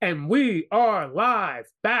And we are live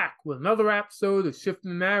back with another episode of Shifting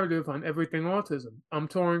the Narrative on Everything Autism. I'm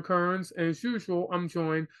Torin Kearns, and as usual, I'm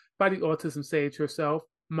joined by the autism sage herself,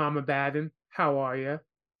 Mama Baden. How are you?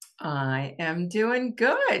 I am doing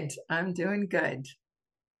good. I'm doing good.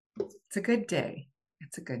 It's a good day.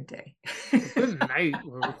 It's a good day. Good night.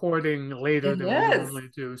 We're recording later It than we is. normally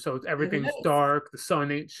do, so It everything's is. dark. The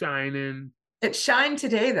sun ain't shining. It shined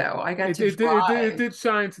today, though. I got It, to it, did- it, did- it drive. did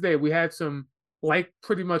shine today. We had some, like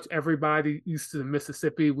pretty much everybody east of the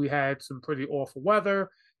Mississippi, we had some pretty awful weather.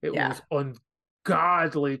 It Yeah. was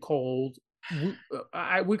ungodly cold.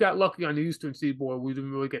 We got lucky on the eastern seaboard. We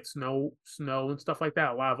didn't really get snow and stuff like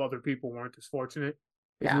that. A lot of other people weren't as fortunate.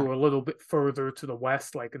 If you Yeah. were a little bit further to the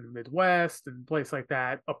west, like in the Midwest and place like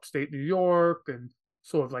that, upstate New York and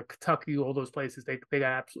sort of like Kentucky, all those places, they got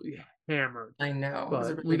absolutely hammered. I know. It was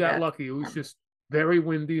a But we really got bad lucky. It was storm. just very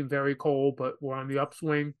windy and very cold, but we're on the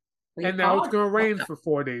upswing. And We now it's are. going to rain for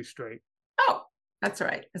 4 days straight. Oh, that's all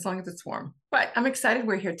right. As long as it's warm. But I'm excited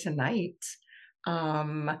we're here tonight.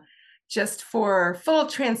 Um, just for full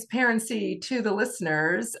transparency to the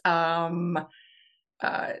listeners, uh,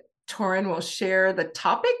 Torin will share the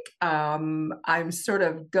topic. I'm sort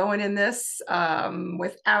of going in this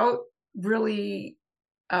without really,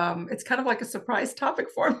 it's kind of like a surprise topic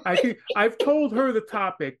for me. I've told her the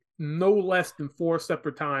topic no less than 4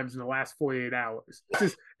 separate times in the last 48 hours.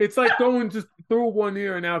 It's like going just through one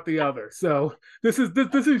ear and out the other. So this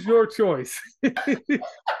is your choice.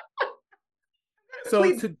 So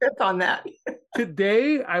Please fifth on that.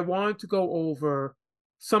 today I wanted to go over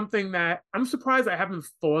something that I'm surprised I haven't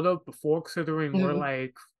thought of before, considering we're Mhm.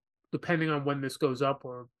 like, depending on when this goes up,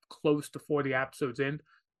 or close to 40 episodes in.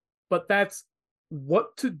 But that's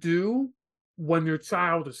what to do when your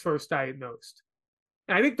child is first diagnosed.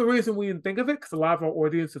 And I think the reason we didn't think of it, because a lot of our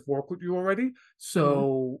audience have worked with you already, Mhm.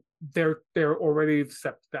 so they're already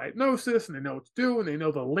accepted diagnosis and they know what to do and they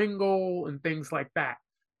know the lingo and things like that.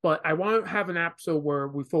 But I want to have an episode where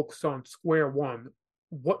we focus on square one,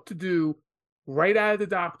 what to do right out of the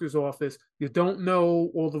doctor's office. You don't know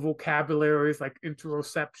all the vocabularies like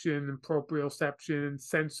interoception and proprioception,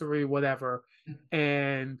 sensory, whatever,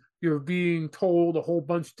 and you're being told a whole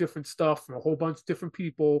bunch of different stuff from a whole bunch of different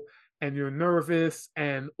people, and you're nervous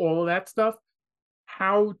and all of that stuff.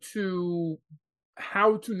 How to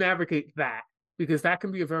navigate that, because that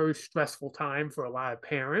can be a very stressful time for a lot of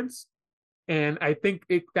parents. And I think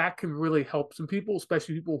that can really help some people,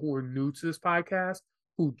 especially people who are new to this podcast,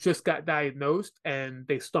 who just got diagnosed and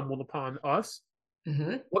they stumbled upon us.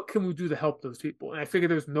 Mhm. What can we do to help those people? And I figure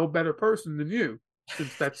there's no better person than you,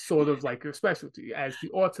 since that's sort of like your specialty as the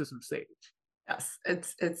autism sage. Yes,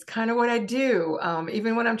 it's kind of what I do.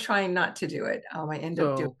 Even when I'm trying not to do it, I end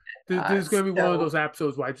up doing So it. there's going to be one of So those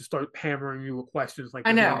episodes where I just start hammering you with questions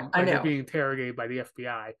I know, I you're know. being interrogated by the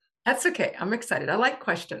FBI. That's okay. I'm excited. I like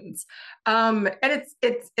questions. And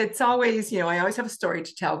it's always, I always have a story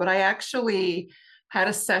to tell, but I actually had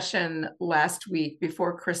a session last week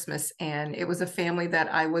before Christmas, and it was a family that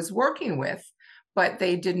I was working with, but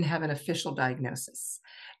they didn't have an official diagnosis.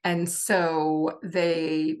 And so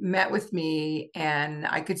they met with me, and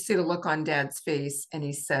I could see the look on Dad's face, and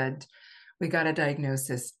he said, "We got a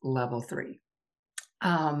diagnosis level 3."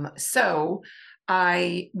 So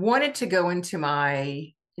I wanted to go into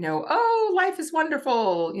my, oh, life is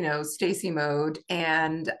wonderful, Stacy mode.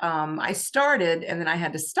 And I started and then I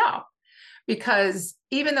had to stop because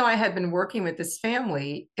even though I had been working with this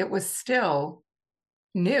family, it was still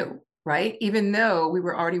new, right? Even though we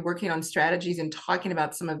were already working on strategies and talking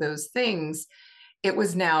about some of those things, it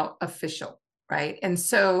was now official, right? And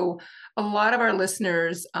so a lot of our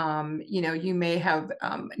listeners, you may have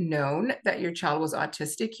known that your child was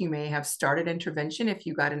autistic. You may have started intervention if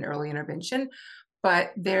you got an early intervention,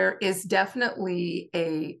 but there is definitely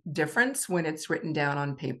a difference when it's written down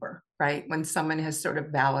on paper, right? When someone has sort of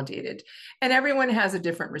validated, and everyone has a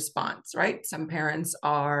different response, right? Some parents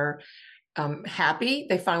are happy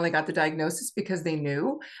they finally got the diagnosis because they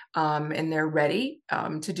knew, and they're ready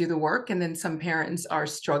to do the work. And then some parents are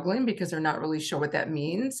struggling because they're not really sure what that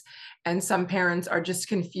means. And some parents are just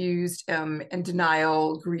confused, and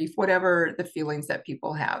denial, grief, whatever the feelings that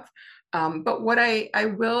people have. But what I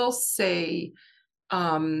will say,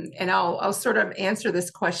 and I'll sort of answer this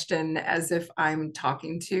question as if I'm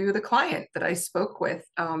talking to the client that I spoke with.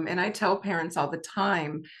 And I tell parents all the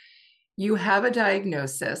time, you have a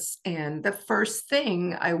diagnosis, and the first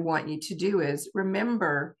thing I want you to do is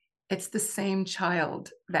remember it's the same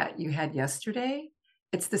child that you had yesterday.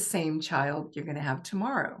 It's the same child you're going to have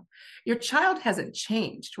tomorrow. Your child hasn't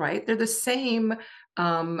changed, right? They're the same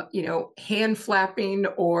hand flapping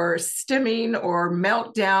or stimming or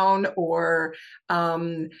meltdown or,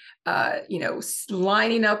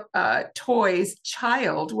 lining up toys,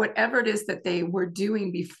 child, whatever it is that they were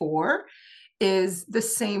doing before is the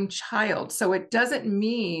same child. So it doesn't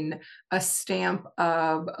mean a stamp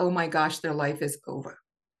of, oh my gosh, their life is over.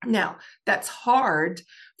 Now, that's hard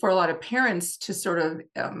for a lot of parents to sort of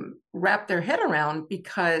wrap their head around,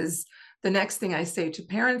 because the next thing I say to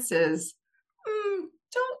parents is,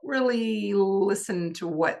 don't really listen to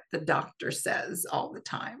what the doctor says all the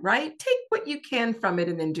time, right? Take what you can from it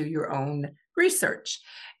and then do your own research.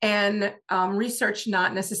 And research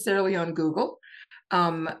not necessarily on Google.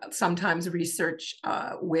 Sometimes research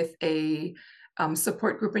with a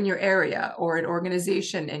support group in your area or an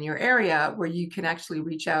organization in your area where you can actually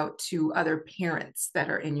reach out to other parents that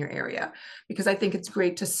are in your area. Because I think it's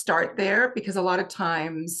great to start there, because a lot of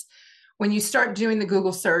times when you start doing the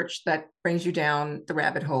Google search, that brings you down the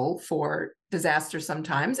rabbit hole for disaster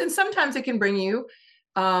sometimes. And sometimes it can bring you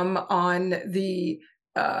on the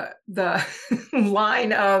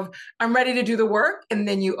line of, I'm ready to do the work, and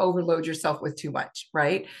then you overload yourself with too much,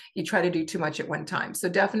 right? You try to do too much at one time. So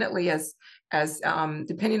definitely, as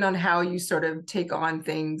depending on how you sort of take on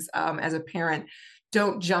things as a parent,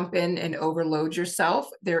 don't jump in and overload yourself.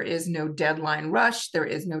 There is no deadline rush. There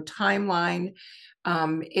is no timeline.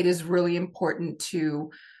 It is really important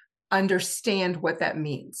to understand what that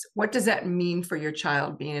means. What does that mean for your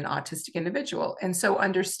child being an autistic individual? And so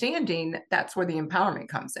understanding, that's where the empowerment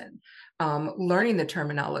comes in. Learning the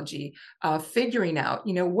terminology, figuring out,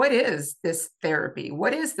 what is this therapy?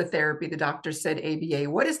 What is the therapy the doctor said ABA?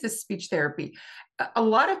 What is this speech therapy? A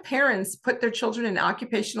lot of parents put their children in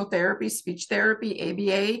occupational therapy, speech therapy,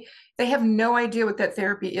 ABA. They have no idea what that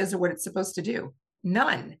therapy is or what it's supposed to do.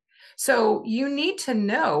 None. So you need to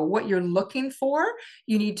know what you're looking for.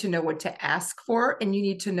 You need to know what to ask for, and you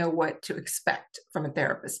need to know what to expect from a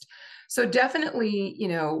therapist. So definitely,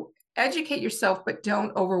 educate yourself, but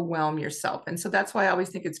don't overwhelm yourself. And so that's why I always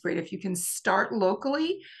think it's great if you can start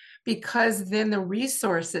locally, because then the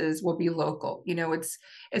resources will be local.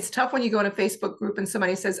 It's tough when you go in a Facebook group and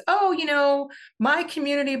somebody says, oh, my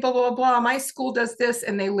community, blah, blah, blah, my school does this,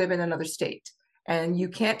 and they live in another state. And you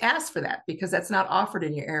can't ask for that because that's not offered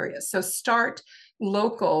in your area. So start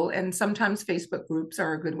local, and sometimes Facebook groups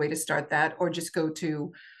are a good way to start that, or just go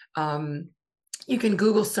to, you can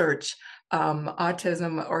Google search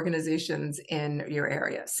autism organizations in your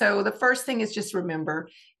area. So the first thing is just remember,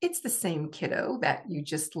 it's the same kiddo that you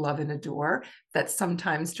just love and adore that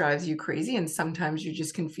sometimes drives you crazy, and sometimes you're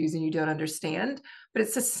just confused and you don't understand, but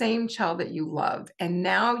it's the same child that you love. And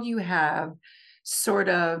now you have sort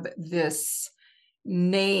of this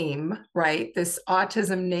name, right? This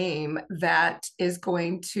autism name that is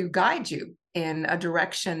going to guide you in a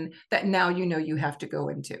direction that now you have to go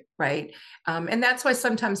into, right? And that's why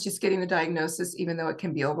sometimes just getting the diagnosis, even though it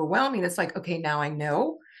can be overwhelming, it's like, okay, now I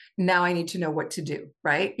know. Now I need to know what to do,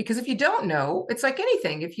 right? Because if you don't know, it's like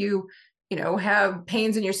anything. If you have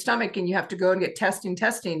pains in your stomach and you have to go and get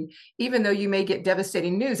testing, even though you may get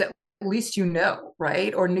devastating news, at least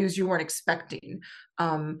right? Or news you weren't expecting.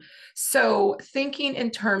 So thinking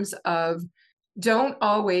in terms of, don't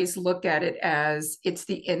always look at it as it's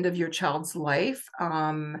the end of your child's life.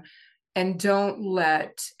 And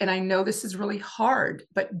I know this is really hard,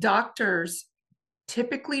 but doctors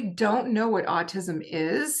typically don't know what autism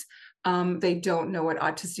is. They don't know what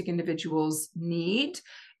autistic individuals need,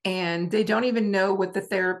 and they don't even know what the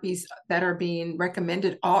therapies that are being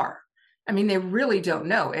recommended are. I mean, they really don't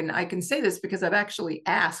know. And I can say this because I've actually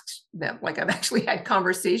asked them, like I've actually had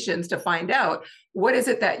conversations to find out, what is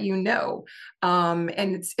it that you know? And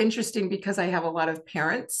it's interesting because I have a lot of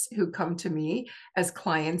parents who come to me as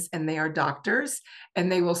clients, and they are doctors, and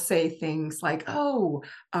they will say things like, oh,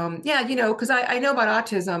 yeah, because I know about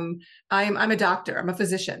autism. I'm a doctor, I'm a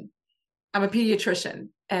physician, I'm a pediatrician,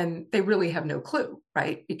 and they really have no clue,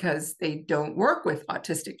 right? Because they don't work with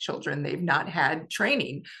autistic children. They've not had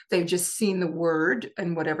training. They've just seen the word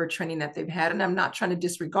and whatever training that they've had. And I'm not trying to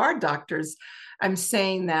disregard doctors. I'm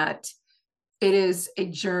saying that it is a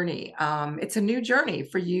journey. It's a new journey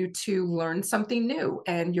for you to learn something new,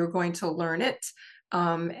 and you're going to learn it.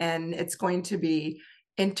 And it's going to be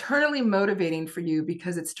internally motivating for you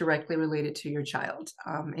because it's directly related to your child.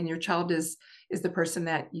 And your child is the person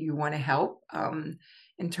that you want to help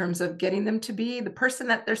in terms of getting them to be the person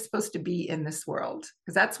that they're supposed to be in this world.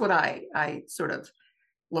 Because that's what I sort of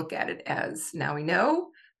look at it as. Now we know,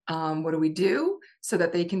 what do we do so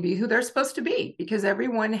that they can be who they're supposed to be? Because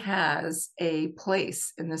everyone has a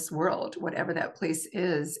place in this world, whatever that place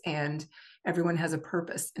is, and everyone has a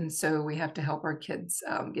purpose. And so we have to help our kids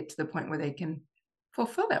get to the point where they can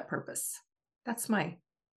fulfill that purpose. That's my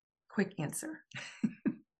quick answer.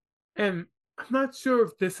 And I'm not sure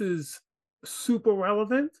if this is super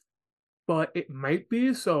relevant, but it might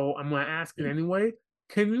be. So I'm going to ask it anyway.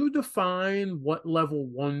 Can you define what level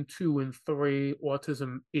 1, 2, and 3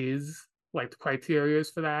 autism is, like the criteria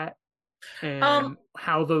for that, Um, and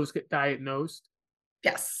how those get diagnosed?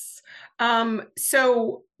 yes.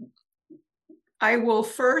 So I will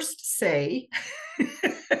first say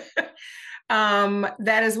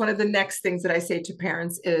that is one of the next things that I say to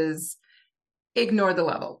parents is ignore the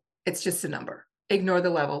level. It's just a number. Ignore the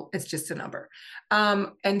level. It's just a number.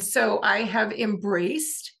 And so I have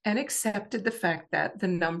embraced and accepted the fact that the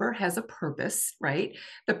number has a purpose, right?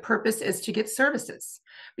 The purpose is to get services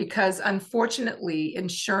because unfortunately,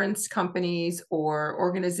 insurance companies or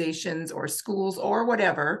organizations or schools or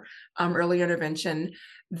whatever, early intervention,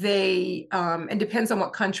 they, and depends on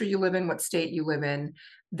what country you live in, what state you live in,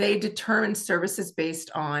 they determine services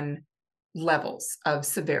based on levels of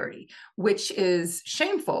severity, which is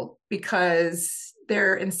shameful because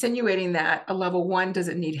they're insinuating that a level 1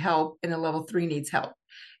 doesn't need help and a level 3 needs help.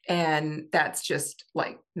 And that's just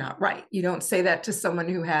like not right. You don't say that to someone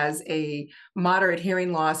who has a moderate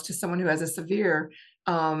hearing loss to someone who has a severe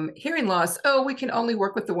hearing loss. Oh, we can only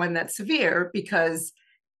work with the one that's severe because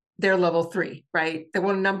they're level 3, right? The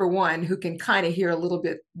one number 1 who can kind of hear a little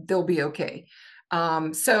bit, they'll be okay.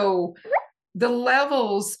 So the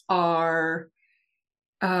levels are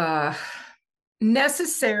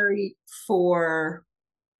necessary for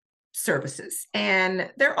services. And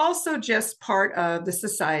they're also just part of the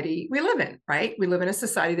society we live in, right? We live in a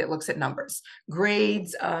society that looks at numbers,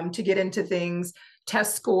 grades to get into things,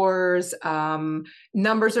 test scores.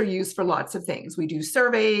 Numbers are used for lots of things. We do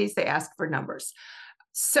surveys, they ask for numbers.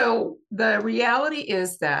 So the reality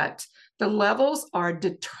is that the levels are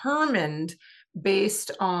determined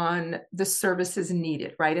based on the services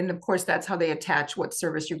needed, right? And of course, that's how they attach what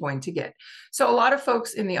service you're going to get. So a lot of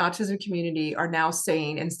folks in the autism community are now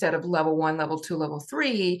saying, instead of level 1, level 2, level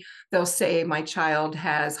 3, they'll say my child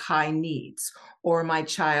has high needs, or my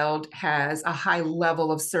child has a high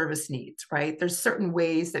level of service needs, right? There's certain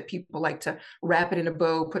ways that people like to wrap it in a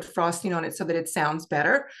bow, put frosting on it so that it sounds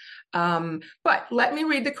better. But let me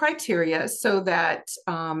read the criteria so that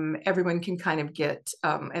everyone can kind of get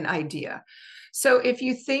an idea. So if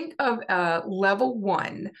you think of level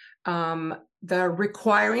 1, the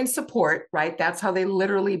requiring support, right? That's how they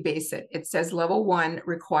literally base it. It says level 1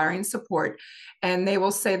 requiring support. And they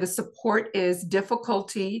will say the support is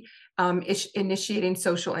difficulty initiating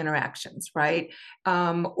social interactions, right?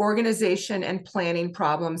 Organization and planning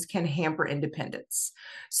problems can hamper independence.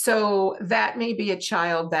 So that may be a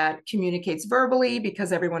child that communicates verbally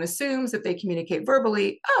because everyone assumes if they communicate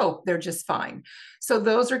verbally, oh, they're just fine. So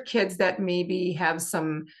those are kids that maybe have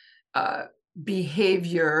some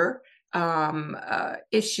behavior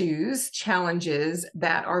issues, challenges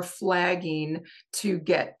that are flagging to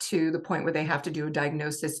get to the point where they have to do a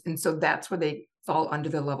diagnosis. And so that's where they fall under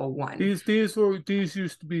the level 1. These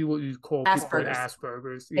used to be what you call people with Asperger's.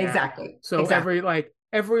 Asperger's. Yeah. Exactly. So Exactly.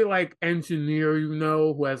 every like engineer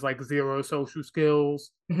who has like zero social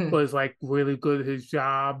skills Mm-hmm. but is like really good at his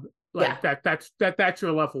job, Yeah. like that's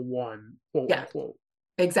your level 1, quote Yeah. unquote.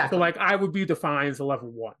 So Exactly. like I would be defined as a level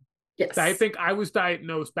 1. I Yes. think I was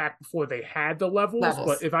diagnosed back before they had the levels, but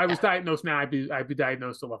Levels. if I was Yeah. diagnosed now, I'd be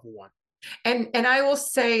diagnosed at level 1. And I will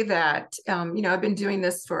say that I've been doing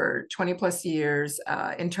this for 20 plus years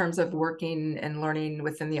in terms of working and learning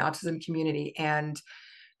within the autism community. And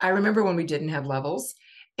I remember when we didn't have levels,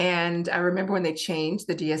 and I remember when they changed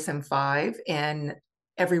the DSM-5 and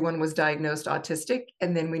everyone was diagnosed autistic,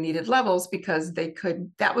 and then we needed levels because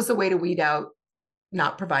that was the way to weed out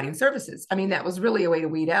not providing services. I mean, that was really a way to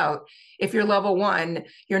weed out. If you're level 1,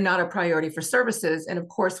 you're not a priority for services. And of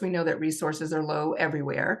course, we know that resources are low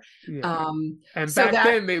everywhere. Yeah. And So back that,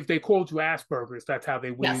 then they called you Asperger's. That's how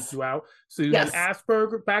they weeded yes, you out. So you had yes.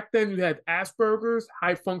 Asperger. Back then you had Asperger's,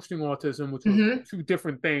 high functioning autism, which were Mm-hmm. two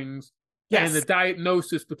different things. And the Yes,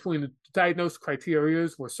 diagnosis between the diagnosis criteria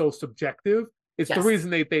were so subjective. It's the yes. reason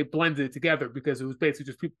they blended it together, because it was basically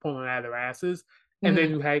just people pulling out of their asses. And then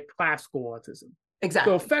Mm-hmm. you had classical autism. So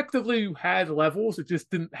Exactly. effectively you had levels. It just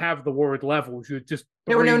didn't have the word levels. You had just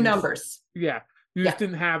There were no three. numbers. Yeah. You just Yeah.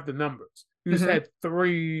 didn't have the numbers. You just Mm-hmm. had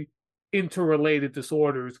 3 interrelated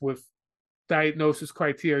disorders with diagnosis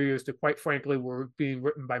criteria that, quite frankly, were being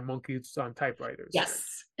written by monkeys on typewriters.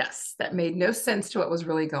 Yes, yes, that made no sense to what was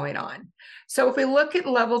really going on. So if we look at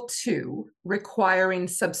level 2, requiring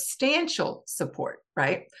substantial support,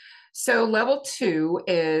 right? So level 2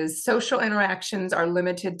 is social interactions are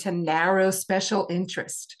limited to narrow special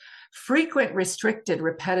interest. Frequent, restricted,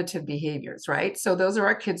 repetitive behaviors, right? So those are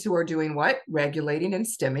our kids who are doing what? Regulating and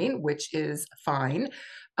stimming, which is fine.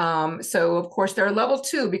 So of course they're level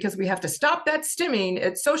 2 because we have to stop that stimming.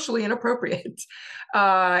 It's socially inappropriate.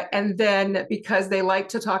 And then because they like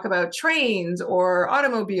to talk about trains or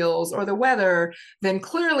automobiles or the weather, then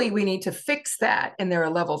clearly we need to fix that and they're a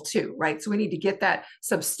level 2, right? So we need to get that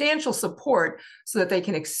substantial support so that they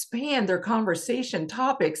can expand their conversation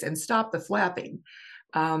topics and stop the flapping.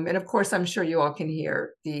 And of course, I'm sure you all can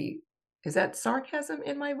hear is that sarcasm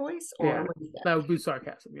in my voice or Yeah, what is that? that would be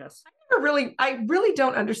sarcasm. Yes. I really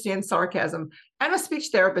don't understand sarcasm. I'm a speech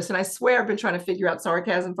therapist and I swear I've been trying to figure out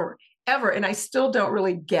sarcasm forever and I still don't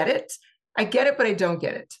really get it. I get it, but I don't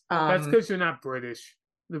get it. That's because you're not British.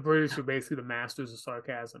 The British are basically the masters of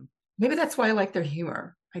sarcasm. Maybe that's why I like their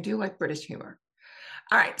humor. I do like British humor.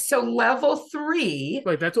 All right. So level 3.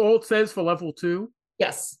 Wait, that's all it says for level 2?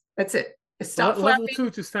 Yes, that's it. Stop Level flapping.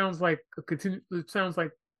 2 just sounds like a continue. It sounds like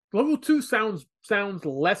level 2 sounds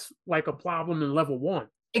less like a problem than level 1.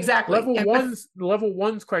 Exactly. Level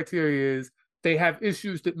 1's criteria is they have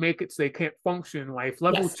issues that make it so they can't function in life.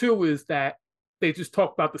 Level 2 is that they just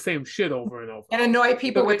talk about the same shit over and over and annoy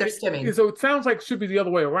people with their stimming. So it sounds like it should be the other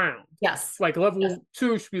way around. Yes. Like level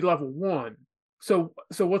 2 should be level 1. So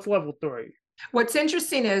what's level 3? What's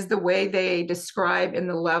interesting is the way they describe in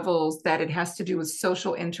the levels that it has to do with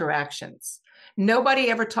social interactions.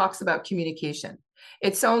 Nobody ever talks about communication.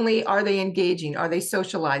 It's only, are they engaging? Are they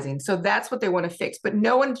socializing? So that's what they want to fix. But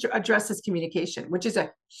no one addresses communication, which is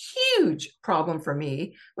a huge problem for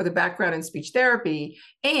me with a background in speech therapy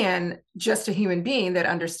and just a human being that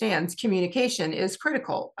understands communication is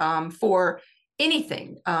critical for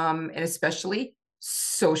anything, and especially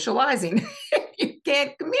socializing. You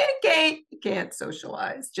can't communicate, you can't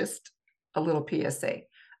socialize. Just a little PSA.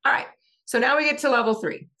 All right. So now we get to level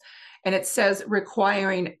 3. And it says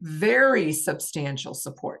requiring very substantial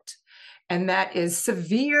support. And that is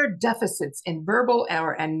severe deficits in verbal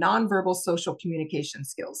and nonverbal social communication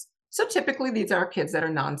skills. So typically these are kids that are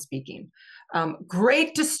non-speaking.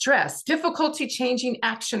 Great distress, difficulty changing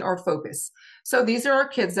action or focus. So these are our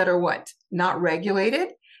kids that are what? Not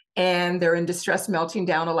regulated, and they're in distress, melting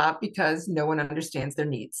down a lot because no one understands their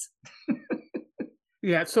needs.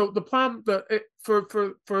 Yeah, so the problem,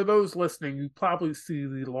 for those listening, you probably see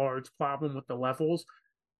the large problem with the levels.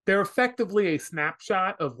 They're effectively a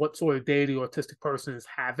snapshot of what sort of day the autistic person is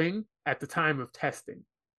having at the time of testing,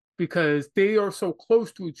 because they are so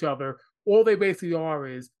close to each other. All they basically are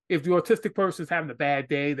is, if the autistic person is having a bad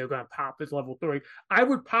day, they're going to pop as level 3. I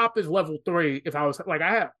would pop as level 3 if I was like, I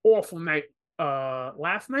had an awful night.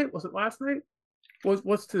 Last night, was it last night?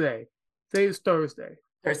 What's today? Today is Thursday.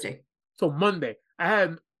 So Monday,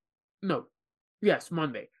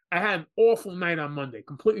 Monday. I had an awful night on Monday.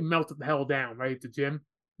 Completely melted the hell down, right at the gym.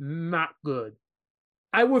 Not good.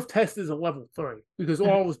 I would have tested as a level 3 because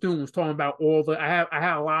all I was doing was talking about I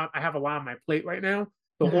have a lot on my plate right now.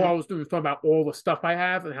 So all I was doing was talking about all the stuff I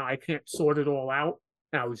have and how I can't sort it all out.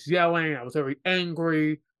 And I was yelling, I was very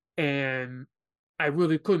angry, and I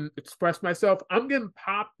really couldn't express myself. I'm getting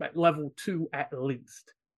popped at level 2 at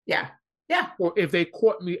least. Yeah. Or if they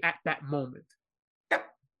caught me at that moment. Yep.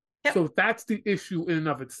 So that's the issue in and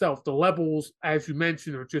of itself. The levels, as you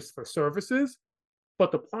mentioned, are just for services.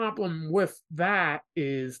 But the problem with that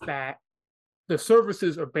is that the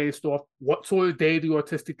services are based off what sort of day the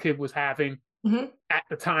autistic kid was having at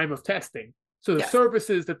the time of testing. So the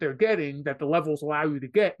services that they're getting, that the levels allow you to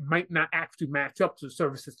get, might not actually match up to the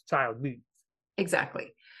services the child needs.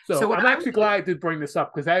 Exactly. So I'm actually glad I did bring this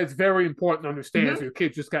up, because that is very important to understand if your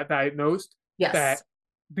kid just got diagnosed. That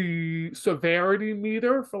the severity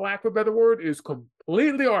meter, for lack of a better word, is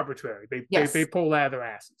completely arbitrary. They pull out of their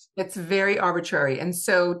asses. It's very arbitrary. And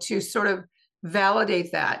so to sort of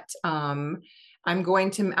validate that, I'm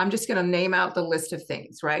just going to name out the list of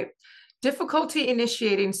things, right? Difficulty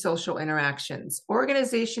initiating social interactions.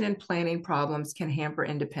 Organization and planning problems can hamper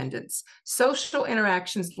independence. Social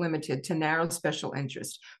interactions limited to narrow special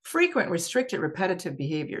interest. Frequent, restricted, repetitive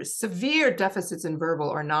behaviors. Severe deficits in verbal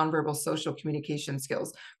or nonverbal social communication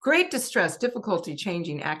skills. Great distress, difficulty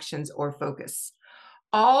changing actions or focus.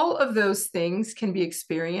 All of those things can be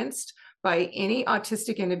experienced by any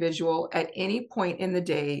autistic individual at any point in the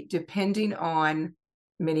day, depending on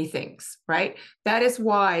many things, right? That is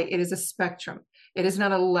why it is a spectrum. It is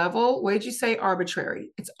not a level. What did you say?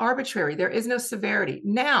 Arbitrary. It's arbitrary. There is no severity.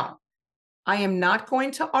 Now, I am not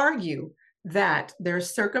going to argue that there are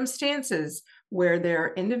circumstances where there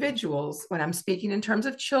are individuals, when I'm speaking in terms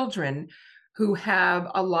of children, who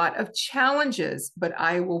have a lot of challenges, but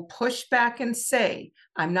I will push back and say,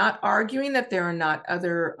 I'm not arguing that there are not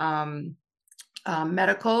other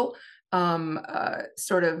medical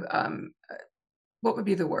sort of what would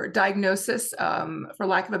be the word, diagnosis, for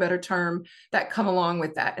lack of a better term, that come along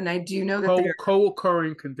with that. And I do know that there,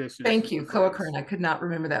 Co-occurring conditions thank is the you, phrase. co-occurring. I could not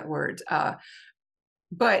remember that word.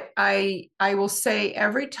 But I will say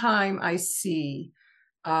every time I see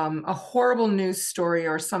a horrible news story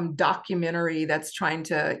or some documentary that's trying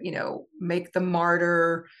to, make the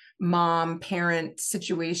martyr mom parent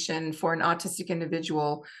situation for an autistic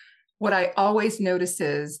individual, what I always notice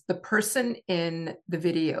is the person in the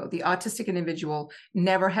video, the autistic individual,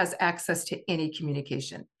 never has access to any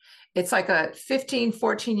communication. It's like a 15,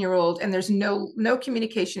 14-year-old, and there's no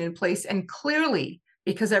communication in place. And clearly,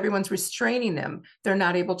 because everyone's restraining them, they're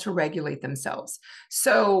not able to regulate themselves.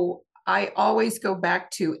 So I always go back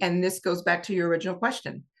to, and this goes back to your original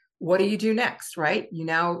question, what do you do next, right? You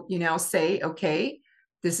now say, okay,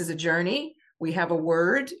 this is a journey. We have a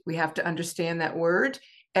word. We have to understand that word.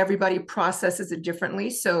 Everybody processes it differently.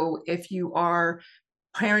 So if you are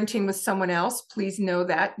parenting with someone else, please know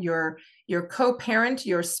that your co-parent,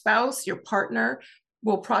 your spouse, your partner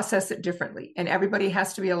will process it differently. And everybody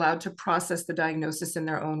has to be allowed to process the diagnosis in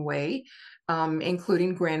their own way,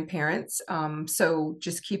 including grandparents. So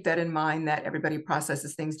just keep that in mind, that everybody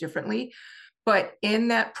processes things differently. But in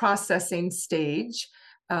that processing stage,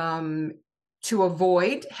 to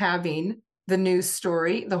avoid having the news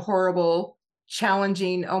story, the horrible,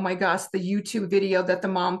 challenging, oh my gosh, the YouTube video that the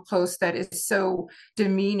mom posts that is so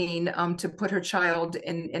demeaning, to put her child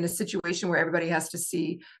in a situation where everybody has to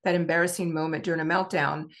see that embarrassing moment during a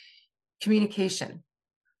meltdown. Communication.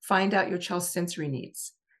 Find out your child's sensory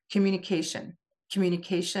needs. Communication,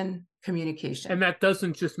 communication, communication. And that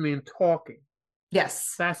doesn't just mean talking.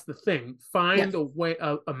 Yes. That's the thing. Yes. Find a way,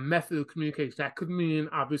 a method of communication. That could mean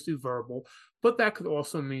obviously verbal, but that could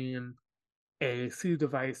also mean AAC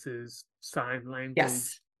devices, sign language,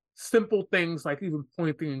 Yes. simple things like even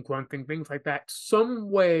pointing and grunting, things like that.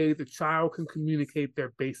 Some way the child can communicate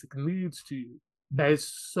their basic needs to you. That is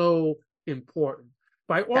so important.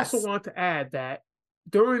 But I also Yes. want to add that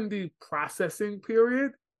during the processing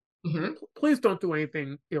period, Mm-hmm. please don't do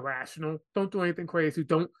anything irrational. Don't do anything crazy.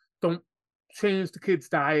 Don't change the kids'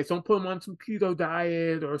 diets. Don't put them on some keto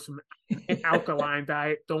diet or some alkaline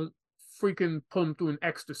diet. Don't freaking put them through an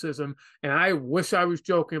exorcism. And I wish I was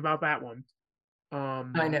joking about that one.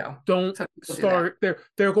 I know. Don't Some people do that. start.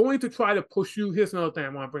 They're going to try to push you. Here's another thing I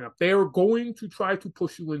want to bring up. They are going to try to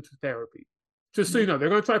push you into therapy. Just so you Mm-hmm. know, they're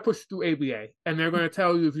going to try to push you through ABA, and they're going to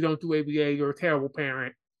tell you if you don't do ABA, you're a terrible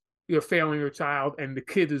parent. You're failing your child, and the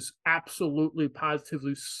kid is absolutely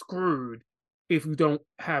positively screwed if you don't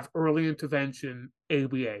have early intervention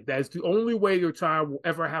ABA. That is the only way your child will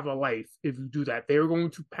ever have a life if you do that. They're going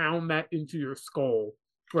to pound that into your skull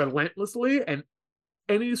relentlessly, and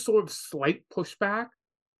any sort of slight pushback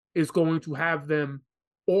is going to have them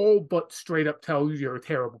all but straight up tell you you're a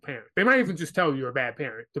terrible parent. They might even just tell you you're a bad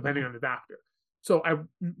parent, depending on the doctor. So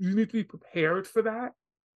you need to be prepared for that.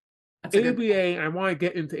 That's a good point. ABA, I want to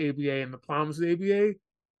get into ABA and the problems with ABA,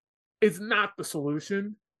 is not the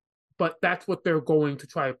solution, but that's what they're going to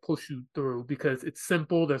try to push you through because it's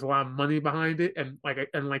simple. There's a lot of money behind it, and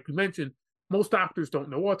like you mentioned, most doctors don't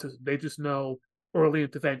know autism. They just know early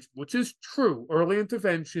intervention, which is true. Early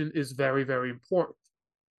intervention is very, very important.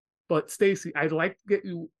 But Stacy, I'd like to get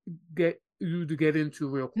you to get into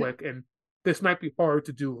real quick, and this might be hard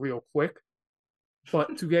to do real quick,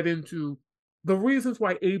 but to get into the reasons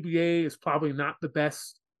why ABA is probably not the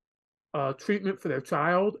best treatment for their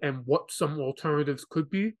child and what some alternatives could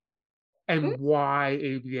be and why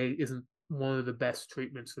ABA isn't one of the best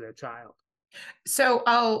treatments for their child. So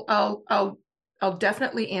I'll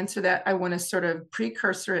definitely answer that. I want to sort of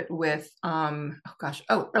precursor it with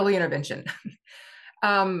early intervention.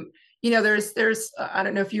 There's I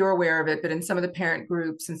don't know if you're aware of it, but in some of the parent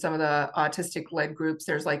groups and some of the autistic led groups,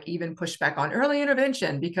 there's like even pushback on early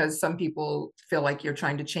intervention because some people feel like you're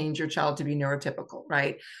trying to change your child to be neurotypical,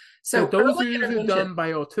 right? Yeah, So those early are usually intervention, done by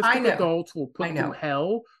I autistic know, adults who are I put through know,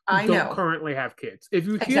 hell who I don't know. currently have kids. If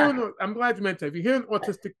you hear, Exactly. I'm glad you mentioned that. If you hear an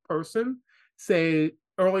autistic person say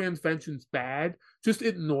early intervention's bad, just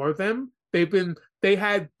ignore them. They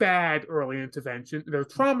had bad early intervention. They're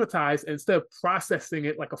traumatized. And instead of processing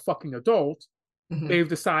it like a fucking adult, Mhm. they've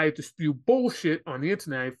decided to spew bullshit on the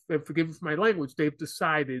internet. Forgive me for my language. They've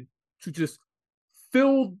decided to just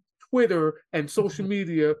fill Twitter and social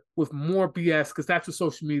media with more BS because that's what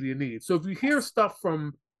social media needs. So if you hear Yes. stuff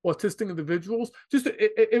from autistic individuals, just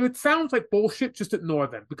if it sounds like bullshit, just ignore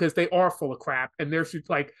them because they are full of crap. And there should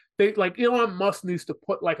like Elon Musk needs to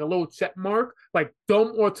put like a little check mark, like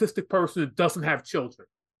dumb autistic person that doesn't have children.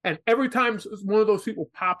 And every time one of those people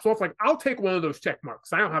pops off, like I'll take one of those check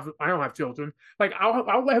marks. I don't have children. Like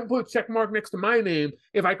I'll let him put a check mark next to my name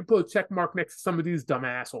if I could put a check mark next to some of these dumb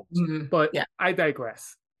assholes. But Yeah, I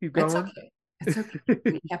digress. Keep that's going. okay. It's okay.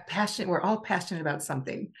 We have passion. We're all passionate about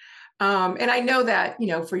something. And I know that,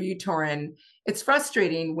 for you, Torin, it's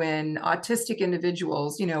frustrating when autistic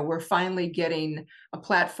individuals, we're finally getting a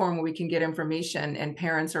platform where we can get information and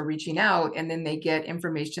parents are reaching out and then they get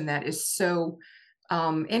information that is so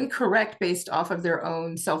incorrect based off of their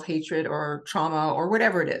own self-hatred or trauma or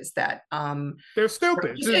whatever it is that they're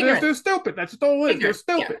stupid. just ignorant. They're stupid. That's all it is. They're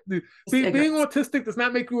stupid. Yeah. Being autistic does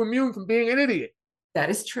not make you immune from being an idiot. That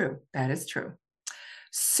is true. That is true.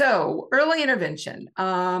 So early intervention.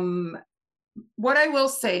 What I will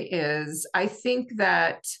say is, I think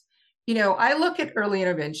that, I look at early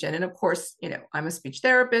intervention, and of course, I'm a speech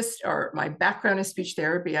therapist, or my background is speech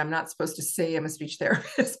therapy. I'm not supposed to say I'm a speech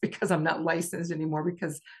therapist because I'm not licensed anymore,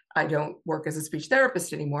 because I don't work as a speech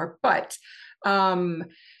therapist anymore. But, and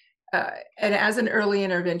as an early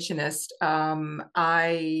interventionist,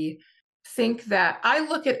 I think that I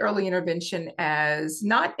look at early intervention as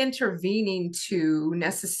not intervening to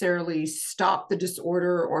necessarily stop the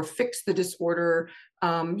disorder or fix the disorder.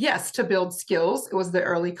 Yes, to build skills. It was the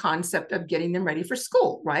early concept of getting them ready for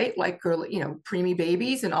school, right? Like early, preemie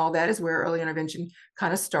babies and all that is where early intervention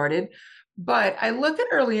kind of started. But I look at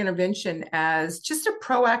early intervention as just a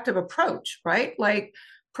proactive approach, right? Like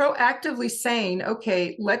proactively saying,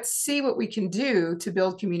 okay, let's see what we can do to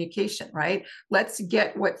build communication, right? Let's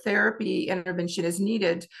get what therapy intervention is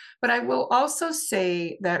needed. But I will also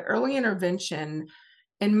say that early intervention,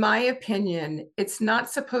 in my opinion, it's not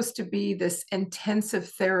supposed to be this intensive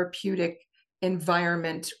therapeutic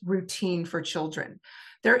environment routine for children.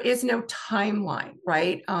 There is no timeline,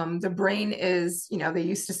 right? The brain is, they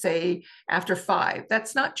used to say after 5.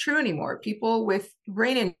 That's not true anymore. People with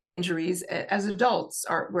brain injuries as adults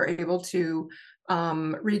were able to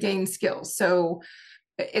regain skills. So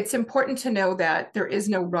it's important to know that there is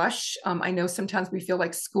no rush. I know sometimes we feel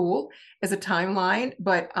like school is a timeline,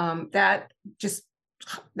 but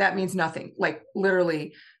that means nothing. Like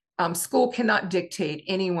literally, school cannot dictate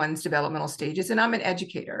anyone's developmental stages. And I'm an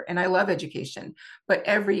educator and I love education, but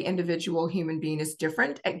every individual human being is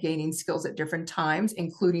different at gaining skills at different times,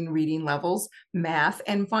 including reading levels, math,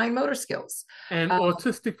 and fine motor skills. And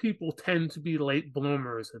autistic people tend to be late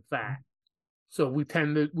bloomers at that. So we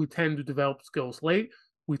tend to develop skills late.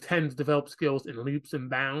 We tend to develop skills in leaps and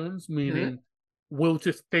bounds, meaning we'll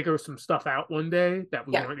just figure some stuff out one day that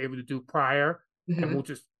we weren't able to do prior, and we'll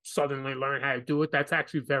just suddenly learn how to do it. That's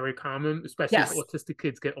actually very common, especially as autistic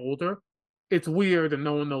kids get older. It's weird and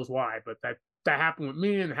no one knows why, but that happened with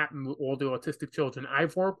me and happened with all the autistic children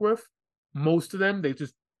I've worked with. Most of them, they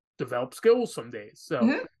just develop skills some days.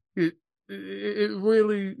 So it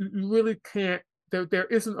really can't. There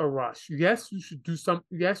isn't a rush. Yes, you should do some.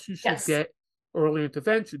 Yes, you should get early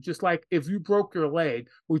intervention. Just like if you broke your leg,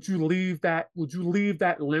 would you leave that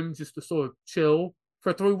limb just to sort of chill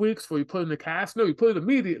for 3 weeks before you put it in the cast? No, you put it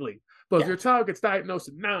immediately. But if your child gets diagnosed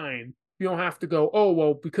at 9, you don't have to go, oh,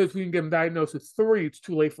 well, because we can get them diagnosed at 3, it's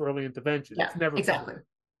too late for early intervention. Yeah, it's never exactly. Fun.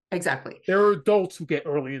 Exactly. There are adults who get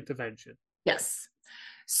early intervention. Yes.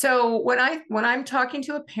 So when I'm talking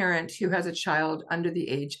to a parent who has a child under the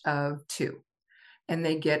age of 2 and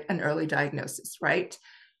they get an early diagnosis, right?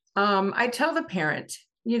 I tell the parent,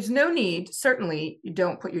 there's no need. Certainly, you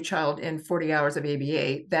don't put your child in 40 hours of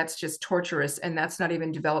ABA. That's just torturous, and that's not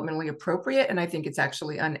even developmentally appropriate. And I think it's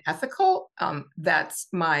actually unethical. That's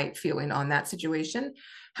my feeling on that situation.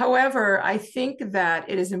 However, I think that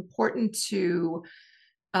it is important to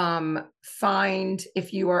find,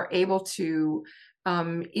 if you are able to,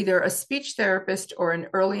 either a speech therapist or an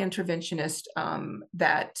early interventionist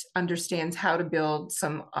that understands how to build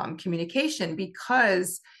some communication,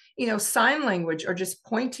 because sign language or just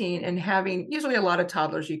pointing and having, usually a lot of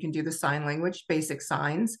toddlers, you can do the sign language, basic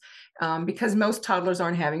signs, because most toddlers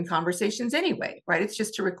aren't having conversations anyway, right? It's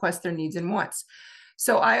just to request their needs and wants.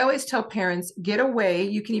 So I always tell parents, get away.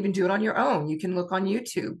 You can even do it on your own. You can look on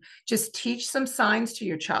YouTube. Just teach some signs to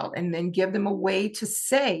your child and then give them a way to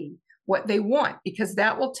say what they want, because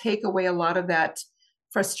that will take away a lot of that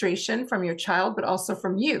frustration from your child, but also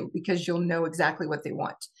from you, because you'll know exactly what they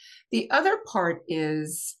want. The other part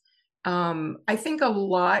is, I think a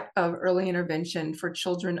lot of early intervention for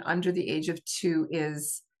children under the age of 2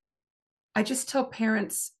 is, I just tell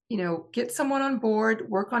parents, get someone on board,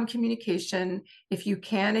 work on communication. If you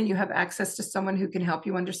can and you have access to someone who can help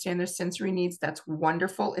you understand their sensory needs, that's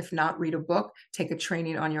wonderful. If not, read a book, take a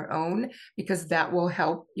training on your own, because that will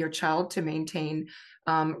help your child to maintain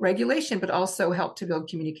regulation, but also help to build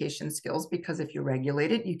communication skills, because if you're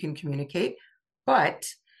regulated, you can communicate. But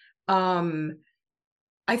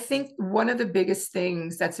I think one of the biggest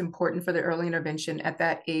things that's important for the early intervention at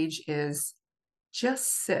that age is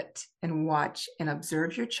just sit and watch and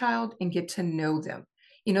observe your child and get to know them.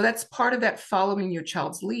 That's part of that following your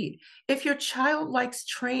child's lead. If your child likes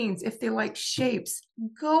trains, if they like shapes,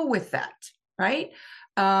 go with that, right?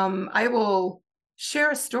 I will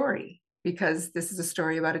share a story, because this is a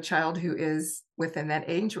story about a child who is within that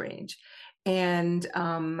age range. And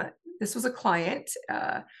this was a client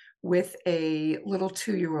with a little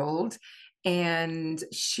 2-year-old, and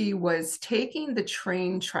she was taking the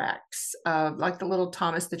train tracks, like the little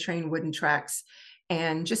Thomas the Train wooden tracks,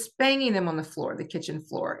 and just banging them on the floor, the kitchen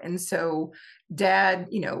floor. And so dad,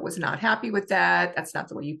 was not happy with that. That's not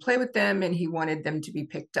the way you play with them. And he wanted them to be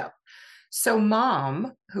picked up. So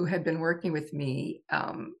mom, who had been working with me,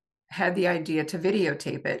 had the idea to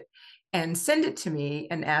videotape it and send it to me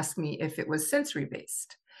and ask me if it was sensory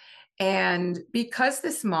based. And because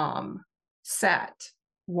this mom sat,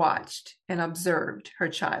 watched, and observed her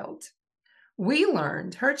child, we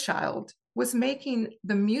learned her child was making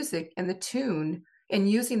the music and the tune and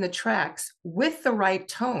using the tracks with the right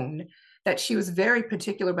tone that she was very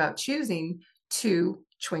particular about choosing, to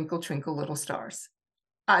Twinkle, Twinkle, Little Stars.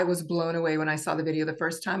 I was blown away when I saw the video the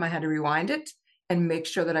first time. I had to rewind it and make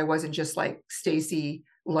sure that I wasn't just like Stacy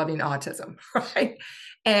loving autism, right?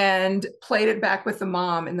 And played it back with the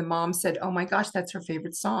mom, and the mom said, "Oh my gosh, that's her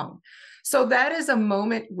favorite song." So that is a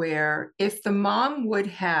moment where, if the mom would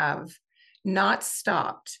have not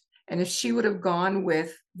stopped, and if she would have gone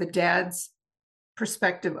with the dad's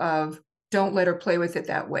perspective of, don't let her play with it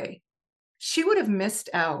that way, she would have missed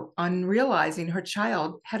out on realizing her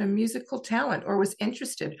child had a musical talent, or was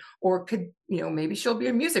interested, or could, maybe she'll be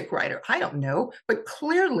a music writer. I don't know. But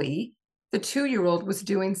clearly, the 2-year-old was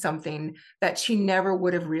doing something that she never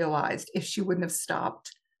would have realized if she wouldn't have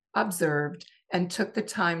stopped, observed, and took the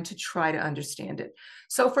time to try to understand it.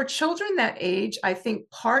 So for children that age, I think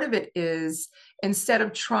part of it is, instead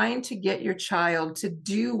of trying to get your child to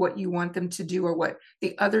do what you want them to do or what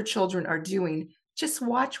the other children are doing, just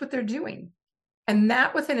watch what they're doing. And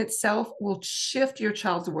that within itself will shift your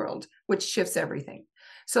child's world, which shifts everything.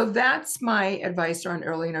 So that's my advice on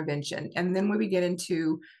early intervention. And then when we get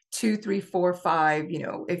into 2, 3, 4, 5,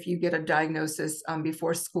 if you get a diagnosis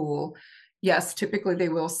before school, yes, typically they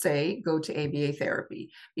will say go to ABA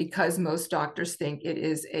therapy, because most doctors think it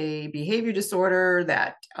is a behavior disorder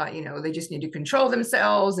that, they just need to control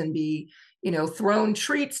themselves and be, thrown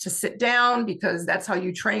treats to sit down, because that's how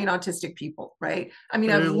you train autistic people, right? I mean,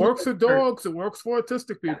 It works for dogs. It works for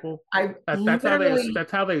autistic people. I That's how they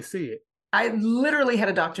literally, see it. I literally had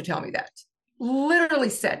a doctor tell me that. Literally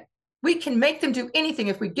said, we can make them do anything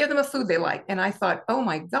if we give them a food they like. And I thought, oh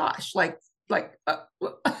my gosh, like,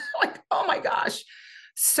 oh my gosh.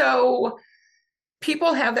 So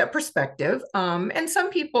people have that perspective, and some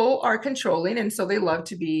people are controlling, and so they love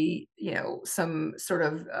to be, some sort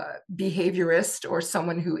of behaviorist, or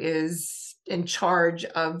someone who is in charge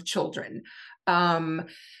of children.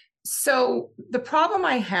 So the problem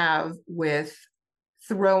I have with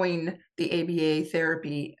throwing the ABA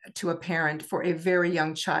therapy to a parent for a very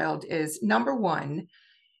young child is, number one,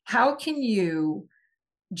 how can you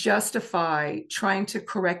justify trying to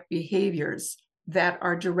correct behaviors that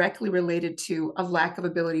are directly related to a lack of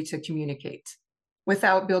ability to communicate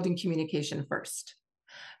without building communication first?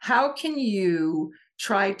 How can you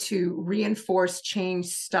try to reinforce, change,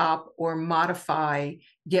 stop, or modify,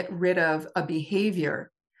 get rid of a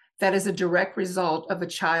behavior that is a direct result of a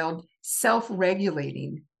child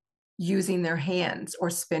self-regulating using their hands or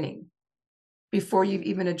spinning before you've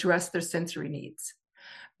even addressed their sensory needs?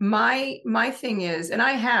 My thing is, and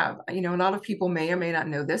I have, a lot of people may or may not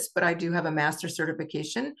know this, but I do have a master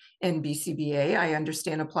certification in BCBA. I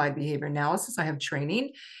understand applied behavior analysis. I have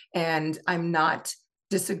training, and I'm not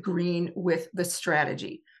disagreeing with the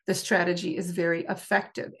strategy. The strategy is very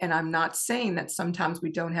effective. And I'm not saying that sometimes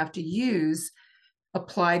we don't have to use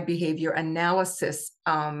applied behavior analysis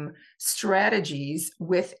strategies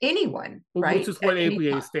with anyone, right? Which is what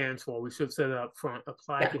ABA stands for. We should set it up front: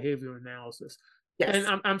 applied behavior analysis. Yes.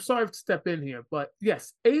 And I'm sorry to step in here, but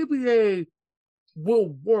yes, ABA will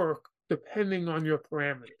work depending on your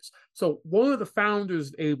parameters. So one of the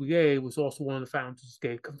founders of ABA was also one of the founders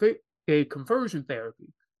of gay conversion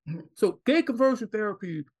therapy. Mm-hmm. So gay conversion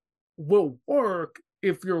therapy will work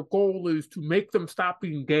if your goal is to make them stop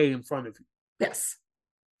being gay in front of you. Yes.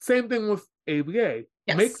 Same thing with ABA.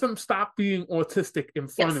 Yes. Make them stop being autistic in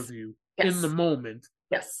front of you in the moment.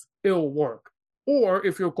 Yes. It'll work. or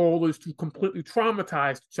if your goal is to completely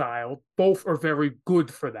traumatize the child, both are very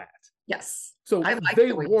good for that. Yes. So I like they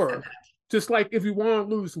the way you said work. Just like if you want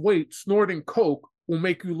to lose weight, snorting coke will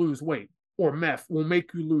make you lose weight, or meth will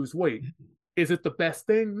make you lose weight. that. Is it the best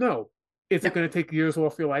thing? No. Is it Yep. going to take years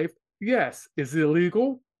off your life? Yes. Is it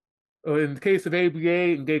illegal? In the case of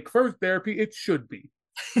ABA and gay conversion therapy, it should be,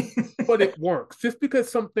 but it works. Just because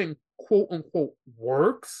something quote unquote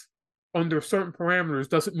works under certain parameters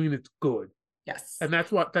doesn't mean it's good. Yes. And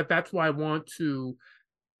that's why I want to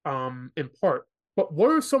impart. But what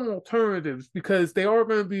are some alternatives? Because they are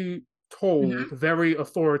going to be told Mhm. very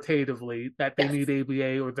authoritatively that they Yes. need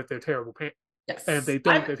ABA or that they're terrible parents. And if Yes. they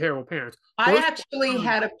don't, they're terrible parents. I What are actually some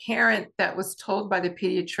had a parent that was told by the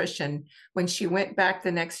pediatrician when she went back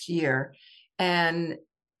the next year, and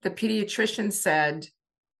the pediatrician said,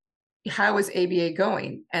 how is ABA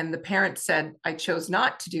going? And the parent said, I chose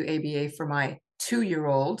not to do ABA for my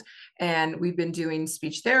 2-year-old, and we've been doing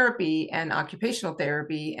speech therapy and occupational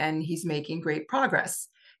therapy, and he's making great progress.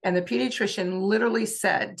 And the pediatrician literally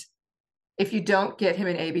said, if you don't get him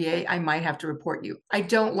an ABA, I might have to report you. I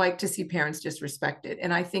don't like to see parents disrespected.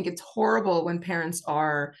 And I think it's horrible when parents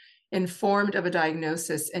are informed of a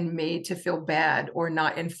diagnosis and made to feel bad, or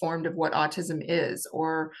not informed of what autism is,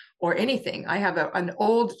 or anything. I have an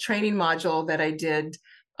old training module that I did,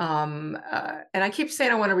 and I keep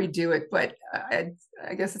saying I want to redo it, but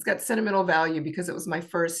I guess it's got sentimental value because it was my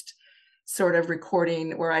first sort of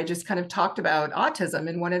recording where I just kind of talked about autism.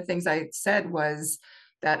 And one of the things I said was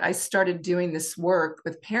that I started doing this work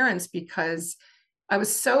with parents because I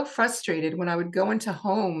was so frustrated when I would go into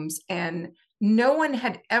homes and no one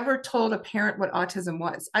had ever told a parent what autism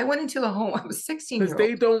was. I went into a home, I was 16 because year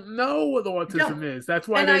old. they don't know what I don't. autism is. That's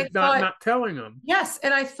why And they're I thought, not telling them. yes.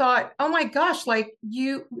 And I thought, oh my gosh, like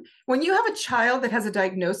when you have a child that has a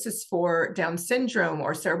diagnosis for Down syndrome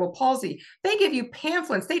or cerebral palsy, they give you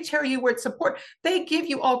pamphlets, they tell you where to support, they give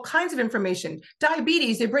you all kinds of information.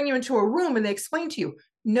 Diabetes, they bring you into a room and they explain to you.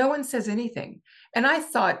 No one says anything. And I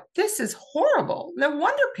thought, this is horrible. No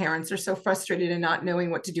wonder parents are so frustrated and not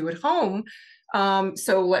knowing what to do at home.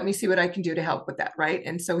 So let me see what I can do to help with that. Right.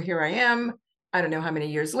 And so here I am, I don't know how many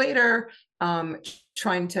years later, um,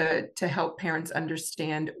 trying to help parents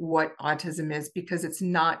understand what autism is, because it's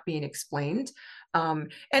not being explained.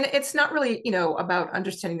 And it's not really, about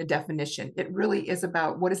understanding the definition. It really is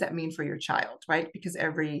about what does that mean for your child, right? Because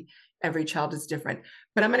every child is different.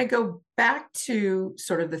 But I'm going to go back to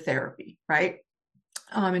sort of the therapy, right?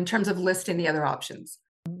 In terms of listing the other options.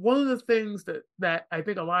 One of the things that I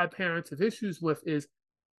think a lot of parents have issues with is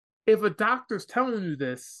if a doctor's telling you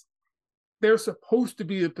this, they're supposed to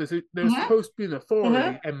be they're Mm-hmm. supposed to be an Mm-hmm.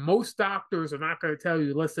 authority, and most doctors are not going to tell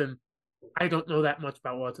you, listen, I don't know that much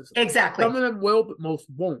about autism. Some Exactly. of them will, but most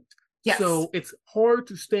won't. Yes. So it's hard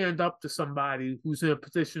to stand up to somebody who's in a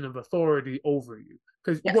position of authority over you.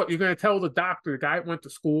 Because Yes. what, you're going to tell the doctor, the guy went to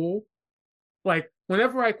school? Like,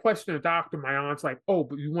 whenever I question a doctor, my aunt's like, oh,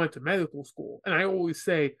 but you went to medical school. And I always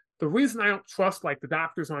say, the reason I don't trust like the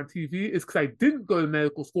doctors on TV is because I didn't go to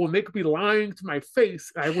medical school and they could be lying to my